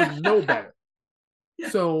face and I wouldn't know better. Yeah.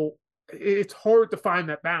 So it's hard to find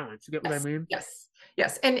that balance. You get what I Yes. mean? Yes.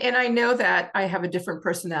 Yes. And I know that I have a different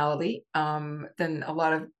personality than a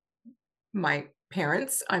lot of my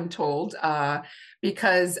parents, I'm told,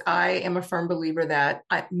 because I am a firm believer that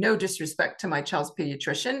no disrespect to my child's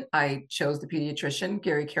pediatrician. I chose the pediatrician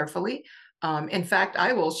very carefully. In fact,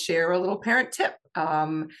 I will share a little parent tip.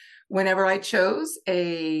 Whenever I chose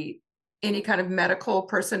any kind of medical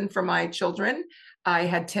person for my children, I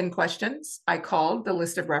had 10 questions. I called the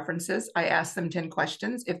list of references. I asked them 10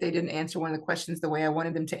 questions. If they didn't answer one of the questions the way I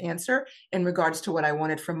wanted them to answer in regards to what I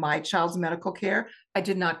wanted from my child's medical care, I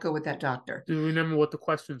did not go with that doctor. Do you remember what the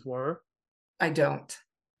questions were? I don't.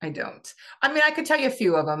 I don't. I mean, I could tell you a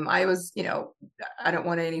few of them. I was, I don't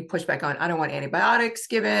want any pushback on, I don't want antibiotics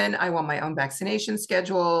given. I want my own vaccination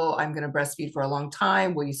schedule. I'm going to breastfeed for a long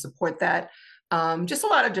time. Will you support that? Just a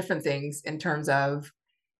lot of different things in terms of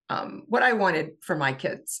what I wanted for my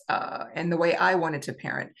kids and the way I wanted to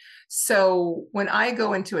parent. So when I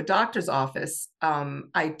go into a doctor's office,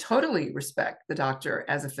 I totally respect the doctor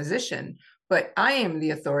as a physician, but I am the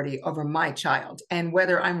authority over my child. And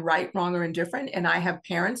whether I'm right, wrong, or indifferent, and I have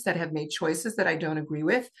parents that have made choices that I don't agree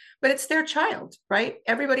with, but it's their child, right?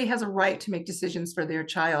 Everybody has a right to make decisions for their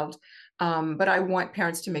child. But I want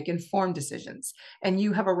parents to make informed decisions. And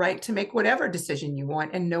you have a right to make whatever decision you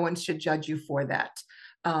want, and no one should judge you for that.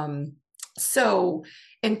 Um, so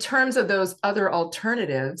in terms of those other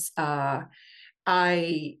alternatives, I,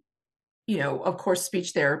 of course,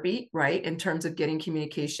 speech therapy, right, in terms of getting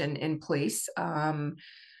communication in place.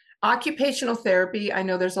 Occupational therapy, I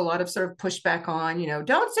know there's a lot of sort of pushback on,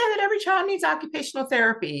 don't say that every child needs occupational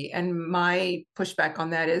therapy. And my pushback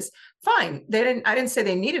on that is fine. I didn't say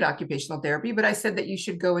they needed occupational therapy, but I said that you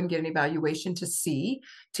should go and get an evaluation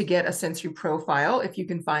to get a sensory profile if you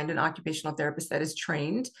can find an occupational therapist that is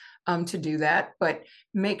trained to do that. But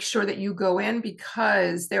make sure that you go in,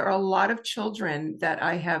 because there are a lot of children that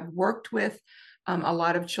I have worked with, a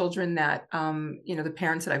lot of children that, the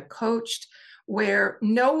parents that I've coached, where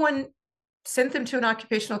no one sent them to an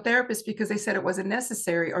occupational therapist because they said it wasn't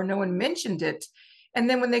necessary, or no one mentioned it. And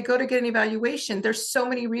then when they go to get an evaluation, there's so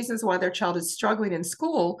many reasons why their child is struggling in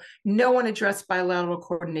school. No one addressed bilateral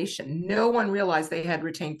coordination. No one realized they had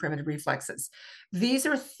retained primitive reflexes. These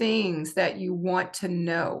are things that you want to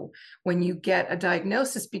know when you get a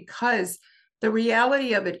diagnosis, because the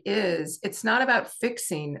reality of it is, it's not about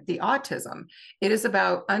fixing the autism. It is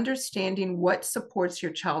about understanding what supports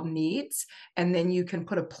your child needs. And then you can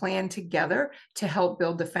put a plan together to help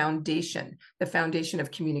build the foundation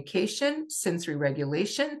of communication, sensory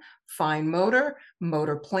regulation, fine motor,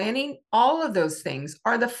 motor planning. All of those things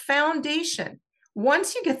are the foundation.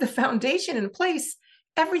 Once you get the foundation in place,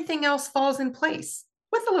 everything else falls in place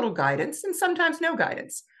with a little guidance and sometimes no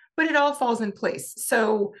guidance, but it all falls in place.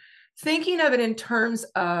 So thinking of it in terms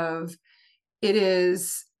of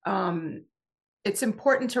it's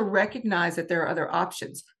important to recognize that there are other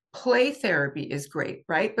options. Play therapy is great,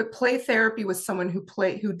 right? But play therapy with someone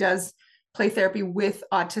who does play therapy with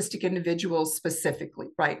autistic individuals specifically,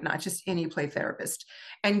 right? Not just any play therapist.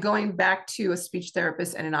 And going back to a speech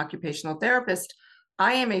therapist and an occupational therapist,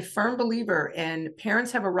 I am a firm believer in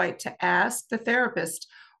parents have a right to ask the therapist,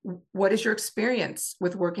 what is your experience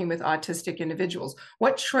with working with autistic individuals?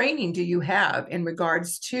 What training do you have in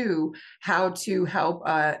regards to how to help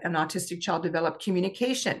an autistic child develop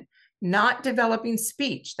communication, not developing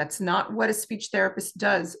speech? That's not what a speech therapist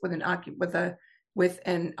does with an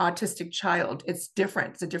autistic child. It's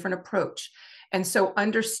different. It's a different approach. And so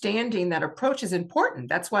understanding that approach is important.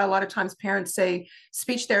 That's why a lot of times parents say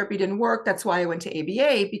speech therapy didn't work. That's why I went to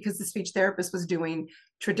ABA, because the speech therapist was doing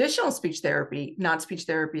traditional speech therapy, not speech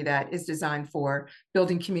therapy that is designed for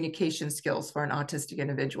building communication skills for an autistic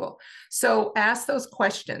individual. So ask those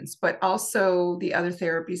questions, but also the other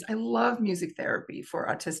therapies. I love music therapy for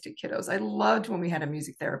autistic kiddos. I loved when we had a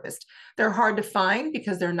music therapist. They're hard to find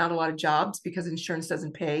because there are not a lot of jobs, because insurance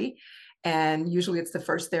doesn't pay. And usually it's the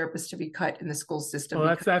first therapist to be cut in the school system.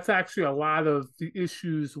 Well, that's actually a lot of the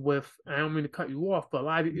issues with, I don't mean to cut you off, but a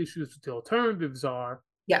lot of the issues with the alternatives are,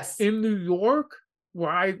 yes, in New York,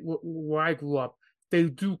 where I grew up, they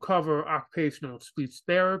do cover occupational speech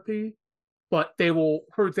therapy, but they will,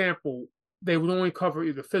 for example, they would only cover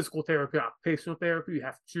either physical therapy or occupational therapy. You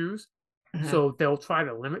have to choose. Mm-hmm. So they'll try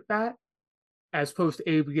to limit that, as opposed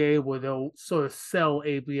to ABA, where they'll sort of sell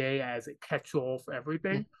ABA as a catch-all for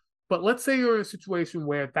everything. Mm-hmm. But let's say you're in a situation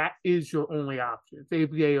where that is your only option, it's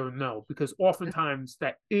ABA or no, because oftentimes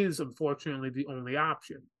that is unfortunately the only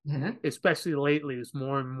option, mm-hmm. especially lately, as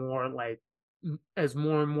more and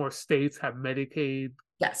more states have Medicaid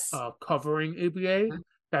covering ABA, mm-hmm.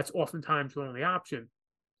 that's oftentimes your only option.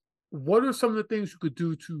 What are some of the things you could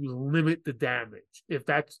do to limit the damage if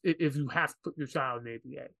you have to put your child in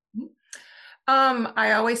ABA? Mm-hmm.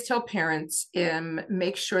 I always tell parents,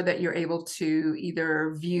 make sure that you're able to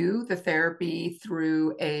either view the therapy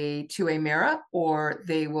through a two-way mirror, or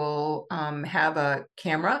they will have a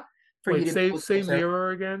camera for you to say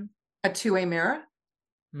mirror again. A two-way mirror.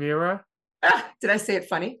 Mirror. Did I say it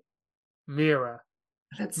funny? Mirror.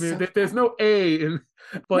 There's no A in,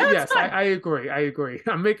 but no, yes, I agree.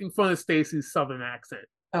 I'm making fun of Stacy's Southern accent.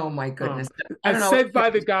 Oh my goodness. As said by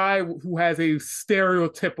the guy who has a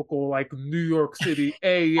stereotypical, like, New York City,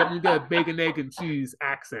 I'm gonna get a bacon, egg, and cheese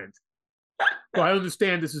accent. So I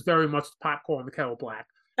understand this is very much the pot calling the kettle black.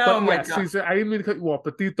 But yes, Caesar, I didn't mean to cut you off,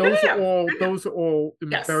 but those are all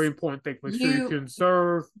very important things. Make sure you can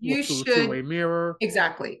serve, look through a two-way mirror.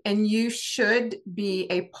 Exactly. And you should be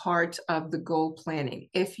a part of the goal planning.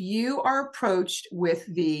 If you are approached with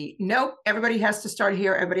nope, everybody has to start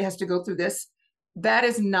here, everybody has to go through this, that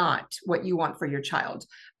is not what you want for your child.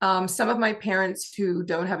 Some of my parents who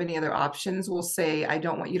don't have any other options will say, I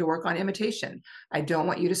don't want you to work on imitation. I don't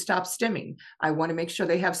want you to stop stimming. I want to make sure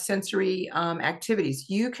they have sensory activities.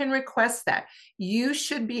 You can request that. You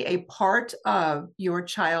should be a part of your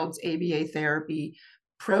child's ABA therapy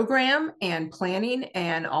program and planning,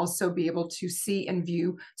 and also be able to see and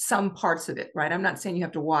view some parts of it, right? I'm not saying you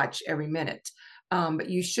have to watch every minute. But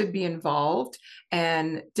you should be involved.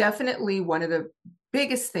 And definitely one of the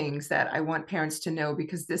biggest things that I want parents to know,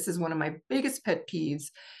 because this is one of my biggest pet peeves,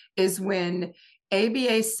 is when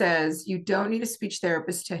ABA says you don't need a speech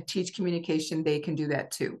therapist to teach communication. They can do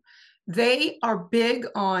that too. They are big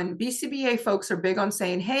on, BCBA folks are big on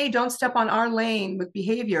saying, hey, don't step on our lane with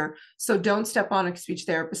behavior. So don't step on a speech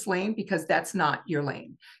therapist lane, because that's not your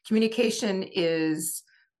lane. Communication is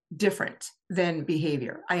different than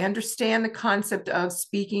behavior. I understand the concept of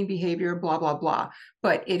speaking behavior, blah, blah, blah,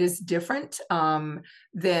 but it is different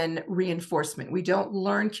than reinforcement. We don't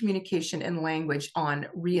learn communication and language on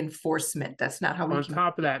reinforcement. That's not how we On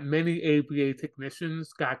top of that, many ABA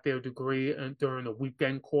technicians got their degree during a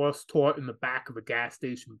weekend course taught in the back of a gas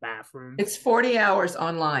station bathroom. It's 40 hours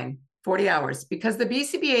online, 40 hours, because the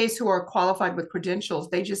BCBAs who are qualified with credentials,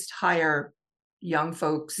 they just hire young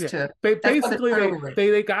folks to they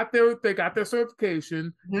got their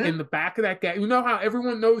certification in the back of that gas. You know how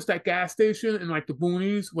everyone knows that gas station in like the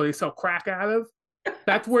boonies where they sell crack out of?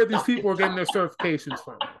 That's where these people are getting their certifications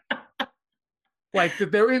from. Like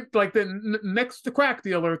they're in like the next to crack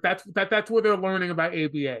dealer. That's where they're learning about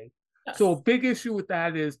ABA. Yes. So a big issue with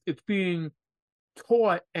that is it's being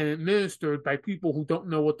taught and administered by people who don't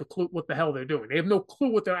know what the hell they're doing. They have no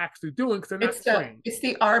clue what they're actually doing because they're not trained. It's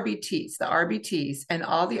the RBTs, and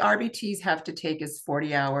all the RBTs have to take is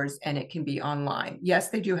 40 hours, and it can be online. Yes,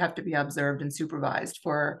 they do have to be observed and supervised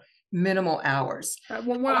for minimal hours.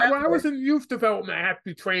 When I was in youth development, I had to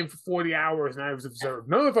be trained for 40 hours, and I was observed.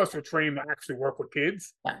 None of us are trained to actually work with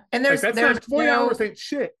kids. Yeah. And there's 40 hours ain't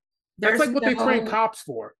shit. That's like what they train cops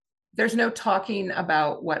for. There's no talking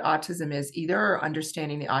about what autism is either, or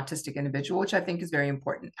understanding the autistic individual, which I think is very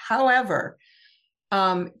important. However,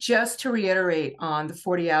 just to reiterate on the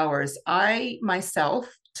 40 hours, I myself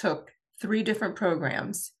took 3 different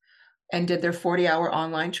programs and did their 40-hour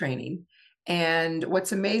online training. And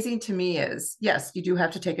what's amazing to me is, yes, you do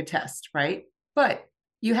have to take a test, right? But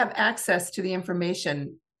you have access to the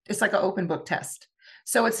information. It's like an open book test.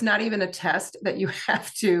 So it's not even a test that you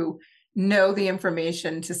have to know the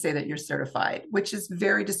information to say that you're certified, which is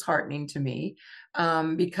very disheartening to me,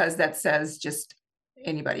 because that says just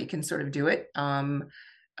anybody can sort of do it.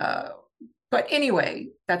 But anyway,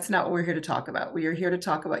 that's not what we're here to talk about. We are here to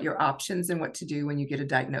talk about your options and what to do when you get a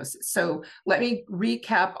diagnosis. So let me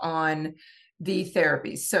recap on the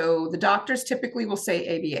therapies. So the doctors typically will say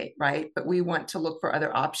ABA, right? But we want to look for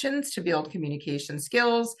other options to build communication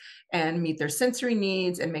skills and meet their sensory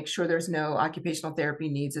needs and make sure there's no occupational therapy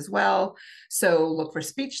needs as well. So look for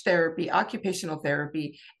speech therapy, occupational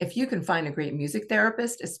therapy. If you can find a great music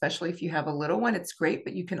therapist, especially if you have a little one, it's great,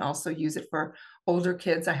 but you can also use it for older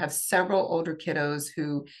kids. I have several older kiddos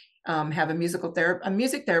who have a music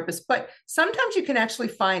therapist, but sometimes you can actually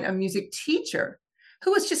find a music teacher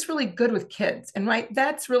who is just really good with kids. And right,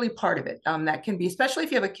 that's really part of it. That can be, especially if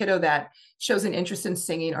you have a kiddo that shows an interest in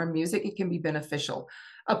singing or music, it can be beneficial.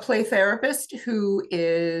 A play therapist who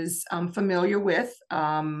is familiar with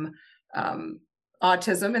autism,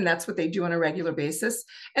 and that's what they do on a regular basis.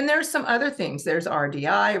 And there's some other things. There's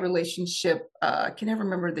RDI, relationship, I can never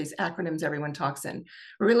remember these acronyms everyone talks in.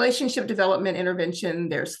 Relationship development intervention,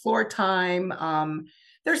 there's floor time,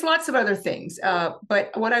 there's lots of other things. But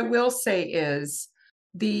what I will say is,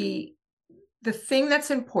 the thing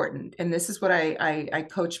that's important, and this is what I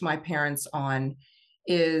coach my parents on,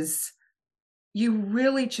 is you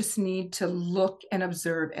really just need to look and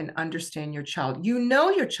observe and understand your child. You know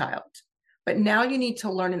your child, but now you need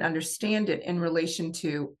to learn and understand it in relation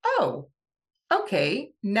to, oh,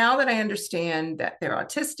 okay, now that I understand that they're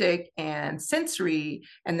autistic and sensory,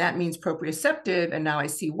 and that means proprioceptive, and now I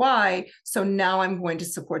see why, so now I'm going to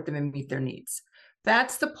support them and meet their needs.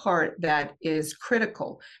 That's the part that is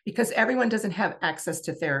critical, because everyone doesn't have access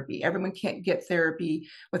to therapy. Everyone can't get therapy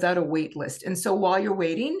without a wait list. And so while you're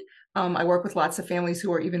waiting, I work with lots of families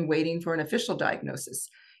who are even waiting for an official diagnosis.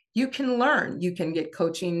 You can learn, you can get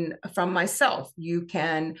coaching from myself.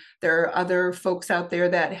 There are other folks out there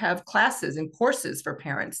that have classes and courses for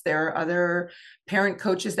parents. There are other parent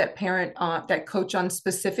coaches that coach on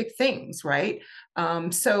specific things, right?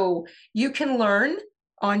 So you can learn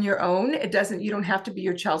on your own. You don't have to be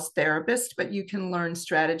your child's therapist, but you can learn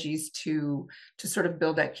strategies to sort of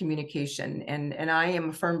build that communication. And I am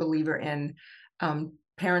a firm believer in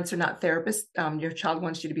parents are not therapists. Your child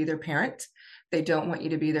wants you to be their parent. They don't want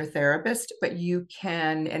you to be their therapist, but you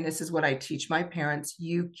can, and this is what I teach my parents,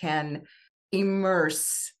 you can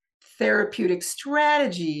immerse therapeutic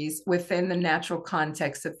strategies within the natural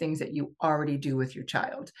context of things that you already do with your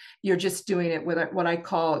child. You're just doing it with what I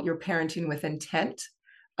call your parenting with intent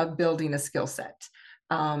of building a skill set.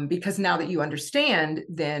 Because now that you understand,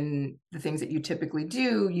 then the things that you typically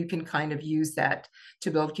do, you can kind of use that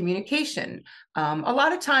to build communication. A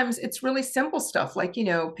lot of times it's really simple stuff. Like,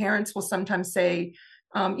 parents will sometimes say,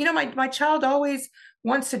 My child always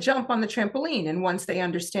wants to jump on the trampoline. And once they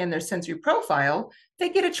understand their sensory profile, they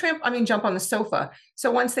get jump on the sofa. So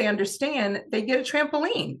once they understand, they get a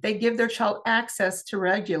trampoline. They give their child access to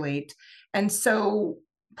regulate. And so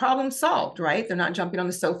problem solved, right? They're not jumping on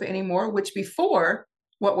the sofa anymore, which before,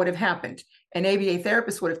 what would have happened? An ABA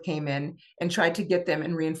therapist would have came in and tried to get them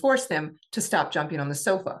and reinforce them to stop jumping on the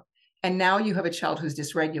sofa. And now you have a child who's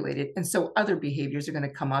dysregulated. And so other behaviors are going to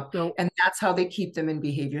come up. So, And that's how they keep them in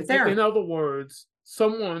behavior in therapy. other words,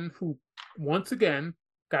 someone who, once again,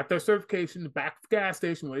 got their certification in the back of the gas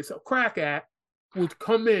station where they sell crack at would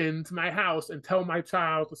come into my house and tell my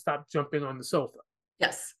child to stop jumping on the sofa.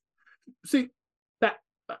 Yes. See, that,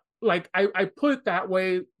 like, I put it that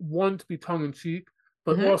way, one, to be tongue in cheek,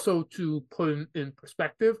 but Mm-hmm. also to put in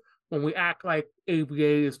perspective. When we act like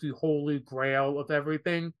ABA is the holy grail of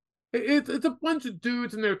everything, it's a bunch of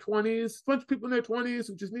dudes in their 20s, a bunch of people in their 20s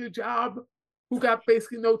who just need a job, who got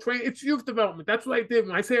basically no training. It's youth development. That's what I did.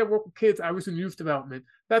 When I say I work with kids, I was in youth development.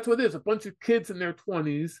 That's what it is. A bunch of kids in their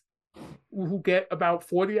 20s who get about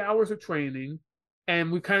 40 hours of training, and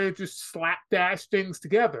we kind of just slapdash things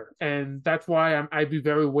together. And that's why I'd be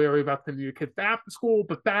very wary about sending your kids to after school,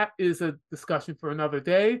 but that is a discussion for another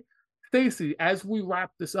day. Stacy, as we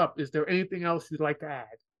wrap this up, is there anything else you'd like to add?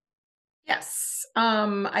 Yes.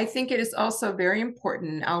 I think it is also very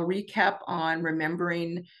important. I'll recap on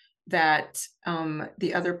remembering that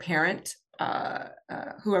the other parent,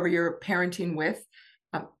 whoever you're parenting with,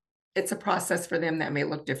 um, it's a process for them that may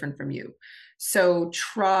look different from you. So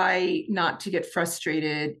try not to get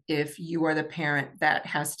frustrated if you are the parent that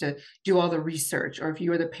has to do all the research, or if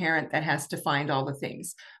you are the parent that has to find all the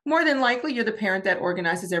things. More than likely, you're the parent that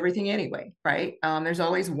organizes everything anyway, right? There's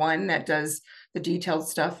always one that does the detailed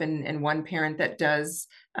stuff, and one parent that does,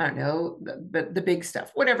 I don't know, the big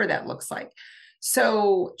stuff, whatever that looks like.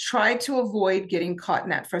 So try to avoid getting caught in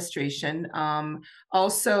that frustration.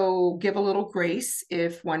 Also, give a little grace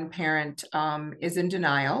if one parent is in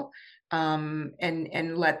denial,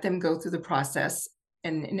 and let them go through the process.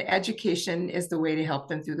 And education is the way to help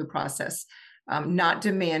them through the process. Not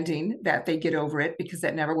demanding that they get over it, because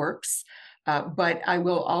that never works. But I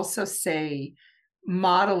will also say,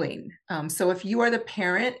 modeling. So if you are the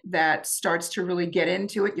parent that starts to really get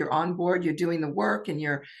into it, you're on board, you're doing the work, and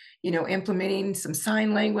you're, implementing some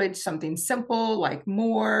sign language, something simple like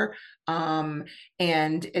more, and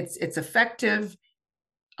it's effective.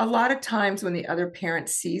 A lot of times when the other parent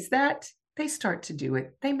sees that, they start to do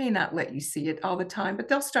it. They may not let you see it all the time, but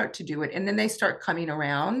they'll start to do it, and then they start coming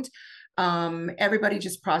around. Everybody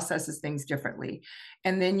just processes things differently.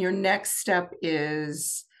 And then your next step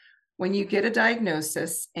is, when you get a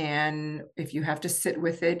diagnosis, and if you have to sit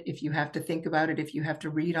with it, if you have to think about it, if you have to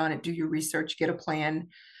read on it, do your research, get a plan,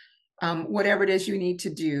 whatever it is you need to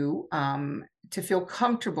do, to feel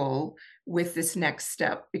comfortable with this next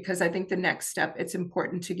step. Because I think the next step, it's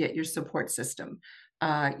important to get your support system.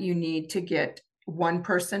 You need to get one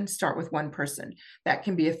person, start with one person. That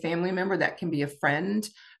can be a family member, that can be a friend,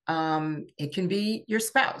 it can be your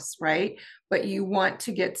spouse, right? But you want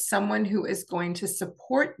to get someone who is going to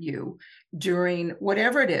support you during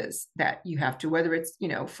whatever it is that you have to, whether it's,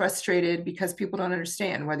 frustrated because people don't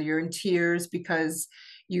understand, whether you're in tears because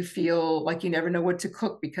you feel like you never know what to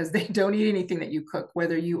cook because they don't eat anything that you cook,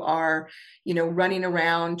 whether you are, running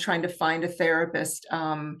around trying to find a therapist.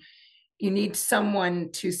 You need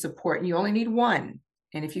someone to support, and you only need one.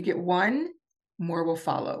 And if you get one, more will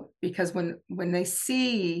follow. Because when they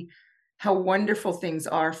see how wonderful things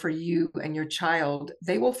are for you and your child,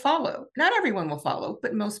 they will follow. Not everyone will follow,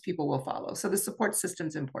 but most people will follow. So the support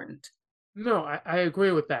system's important. No, I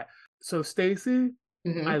agree with that. So, Stacy, I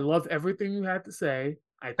Mm-hmm. love everything you had to say.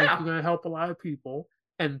 I think you're Wow. going to help a lot of people.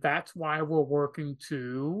 And that's why we're working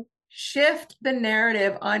to. Shift the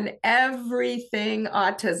narrative on everything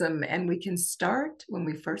autism. And we can start when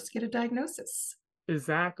we first get a diagnosis.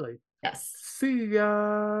 Exactly. Yes. See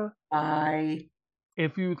ya. Bye.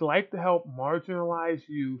 If you'd like to help marginalized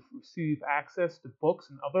youth receive access to books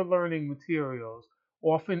and other learning materials,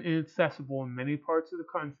 often inaccessible in many parts of the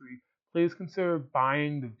country, please consider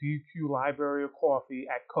buying the VQ Library of Coffee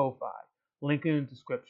at Ko-Fi. Link in the description.